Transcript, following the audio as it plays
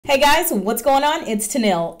Hey guys, what's going on? It's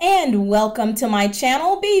Tennille and welcome to my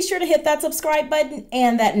channel. Be sure to hit that subscribe button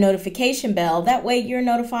and that notification bell. That way you're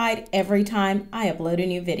notified every time I upload a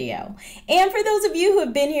new video. And for those of you who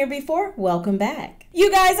have been here before, welcome back.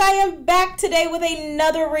 You guys, I am back today with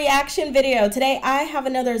another reaction video. Today I have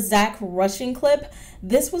another Zach Rushing clip.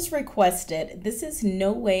 This was requested. This is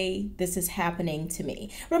no way this is happening to me.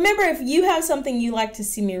 Remember, if you have something you like to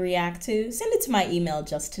see me react to, send it to my email,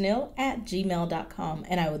 justtennille@gmail.com,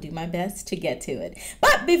 and I will do my best to get to it.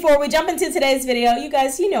 But before we jump into today's video, you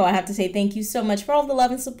guys, you know I have to say thank you so much for all the love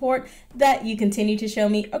and support that you continue to show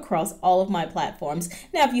me across all of my platforms.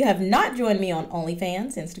 Now, if you have not joined me on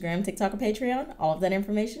OnlyFans, Instagram, TikTok, or Patreon, all of that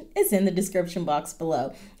information is in the description box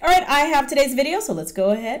below. All right, I have today's video, so let's go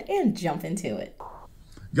ahead and jump into it.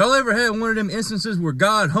 Y'all ever had one of them instances where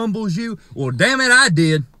God humbles you? Well, damn it, I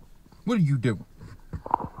did. What are you doing?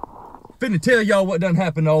 Finna tell y'all what done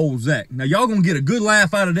happened to old Zach. Now, y'all gonna get a good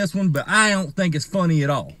laugh out of this one, but I don't think it's funny at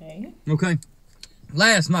all. Okay?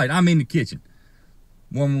 Last night, I'm in the kitchen.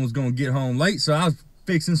 Woman was gonna get home late, so I was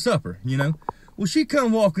fixing supper, you know? Well, she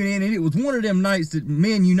come walking in, and it was one of them nights that,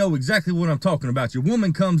 men, you know exactly what I'm talking about. Your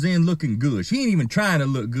woman comes in looking good. She ain't even trying to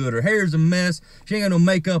look good. Her hair's a mess. She ain't got no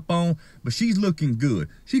makeup on, but she's looking good.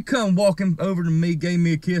 She come walking over to me, gave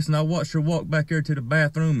me a kiss, and I watched her walk back there to the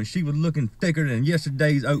bathroom, and she was looking thicker than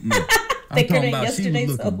yesterday's oatmeal. I'm talking about she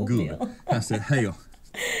was looking good. I said, hell,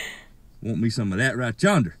 want me some of that right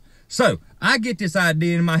yonder. So, I get this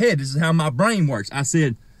idea in my head. This is how my brain works. I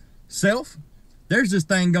said, self, there's this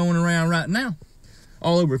thing going around right now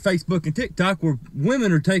all over Facebook and TikTok where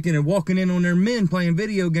women are taking and walking in on their men playing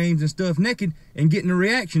video games and stuff naked and getting a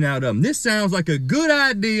reaction out of them. This sounds like a good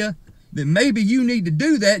idea that maybe you need to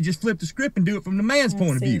do that. Just flip the script and do it from the man's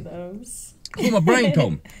point of view. That's what my brain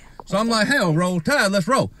told me. So I'm like, hell, roll tide, let's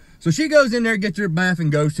roll. So she goes in there, gets her bath,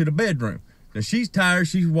 and goes to the bedroom. Now she's tired,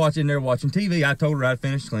 she's watching TV. I told her I'd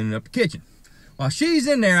finish cleaning up the kitchen. While she's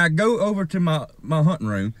in there, I go over to my hunting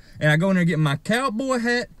room, and I go in there and get my cowboy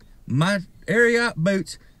hat, my Ariat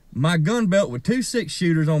boots, my gun belt with 2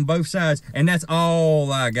 6-shooters on both sides, and that's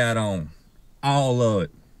all I got on. All of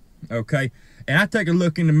it. Okay? And I take a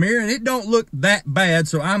look in the mirror, and it don't look that bad,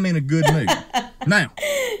 so I'm in a good mood. Now,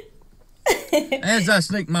 as I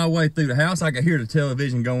sneak my way through the house, I could hear the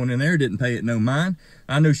television going in there. Didn't pay it no mind.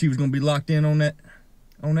 I knew she was going to be locked in on that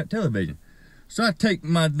television. So I take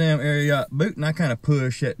my damn Ariat boot and I kind of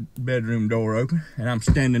push that bedroom door open, and I'm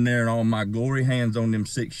standing there in all my glory, hands on them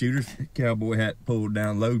 6-shooters, cowboy hat pulled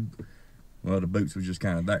down low. Well, the boots was just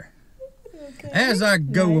kind of there. Okay, as I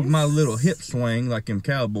go with my little hip swing like them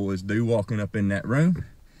cowboys do, walking up in that room,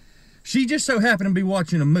 she just so happened to be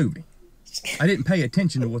watching a movie. I didn't pay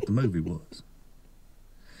attention to what the movie was.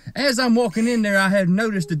 As I'm walking in there, I had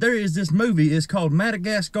noticed that there is this movie. It's called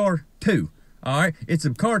Madagascar 2. All right, it's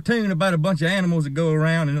a cartoon about a bunch of animals that go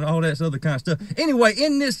around and all that other kind of stuff. Anyway,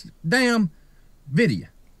 in this damn video,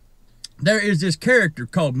 there is this character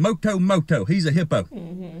called Moto Moto. He's a hippo.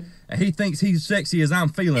 And he thinks he's sexy as I'm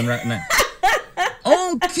feeling right now.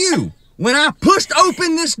 On cue, when I pushed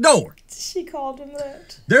open this door, she called him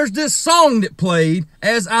that. There's this song that played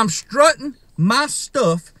as I'm strutting my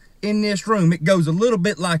stuff in this room. It goes a little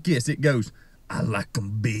bit like this. It goes, I like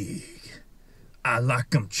 'em big. I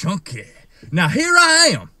like 'em chunky. Now, here I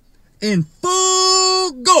am, in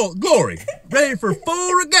full glory, ready for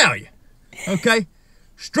full regalia, okay?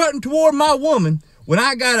 Strutting toward my woman when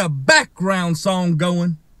I got a background song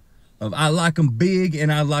going of I like 'em big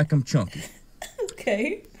and I like 'em chunky.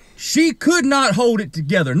 Okay. She could not hold it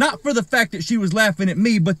together, not for the fact that she was laughing at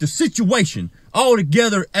me, but the situation all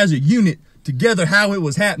together as a unit, together how it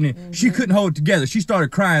was happening. She couldn't hold it together. She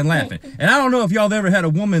started crying, laughing. And I don't know if y'all have ever had a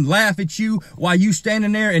woman laugh at you while you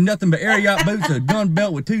standing there in nothing but Ariat boots, a gun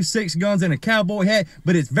belt with 2 6 guns and a cowboy hat,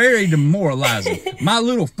 but it's very demoralizing. My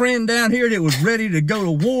little friend down here that was ready to go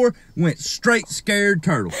to war went straight scared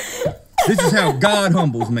turtle. This is how God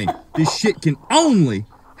humbles me. This shit can only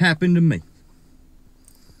happen to me.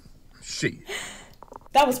 Shit.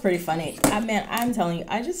 That was pretty funny. Man, I'm telling you,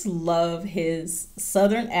 I just love his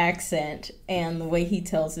southern accent and the way he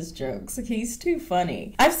tells his jokes. Like, he's too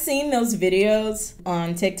funny. I've seen those videos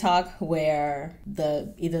on TikTok where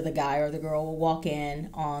either the guy or the girl will walk in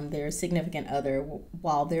on their significant other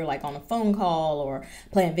while they're like on a phone call or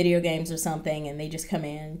playing video games or something, and they just come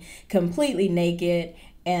in completely naked.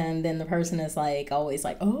 And then the person is like, always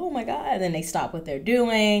like, oh my God. And then they stop what they're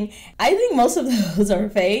doing. I think most of those are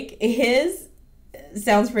fake. His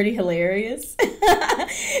sounds pretty hilarious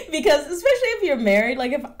because especially if you're married,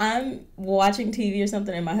 like if I'm watching TV or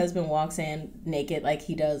something and my husband walks in naked like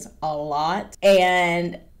he does a lot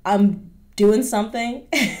and I'm doing something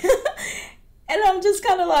And I'm just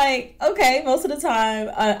kind of like, okay, most of the time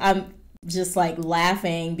I'm just like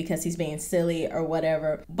laughing because he's being silly or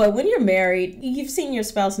whatever. But when you're married, you've seen your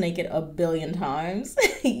spouse naked a billion times,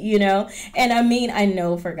 you know? And I mean, I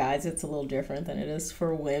know for guys it's a little different than it is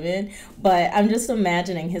for women, but I'm just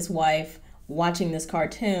imagining his wife watching this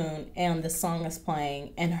cartoon and the song is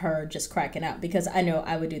playing and her just cracking up, because I know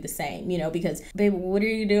I would do the same, you know, because babe, what are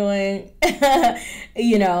you doing?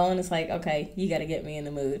 You know, and it's like, okay, you got to get me in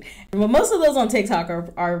the mood. But most of those on TikTok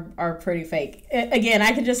are pretty fake. Again,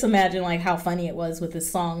 I can just imagine like how funny it was with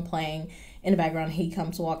this song playing in the background. He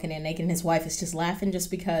comes walking in naked and his wife is just laughing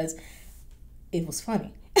just because it was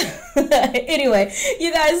funny. Anyway,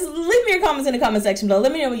 you guys, leave me your comments in the comment section below.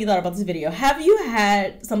 Let me know what you thought about this video. Have you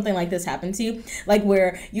had something like this happen to you? Like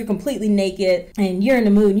where you're completely naked and you're in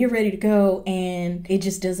the mood and you're ready to go and it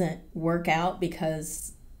just doesn't work out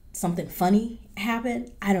because something funny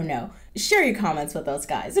happened? I don't know. Share your comments with us,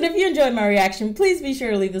 guys. And if you enjoyed my reaction, please be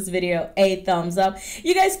sure to leave this video a thumbs up.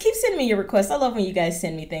 You guys keep sending me your requests. I love when you guys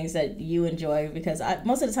send me things that you enjoy, because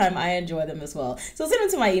most of the time I enjoy them as well. So send them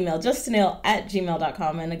to my email,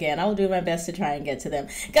 justtennille@gmail.com. And again, I will do my best to try and get to them.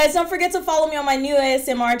 Guys, don't forget to follow me on my new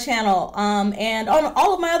ASMR channel and on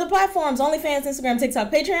all of my other platforms, OnlyFans, Instagram,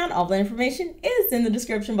 TikTok, Patreon. All the information is in the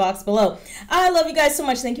description box below. I love you guys so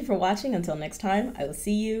much. Thank you for watching. Until next time, I will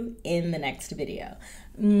see you in the next video.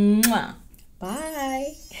 Mwah.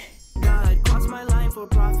 Bye. God, cross my line for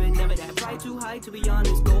profit. Never that pride too high, to be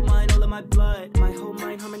honest. Gold mine all of my blood. My whole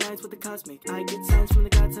mind harmonized with the cosmic. I get signs from the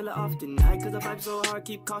gods hella often. I, cause I vibe so hard,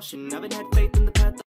 keep caution. I've been had faith in the path.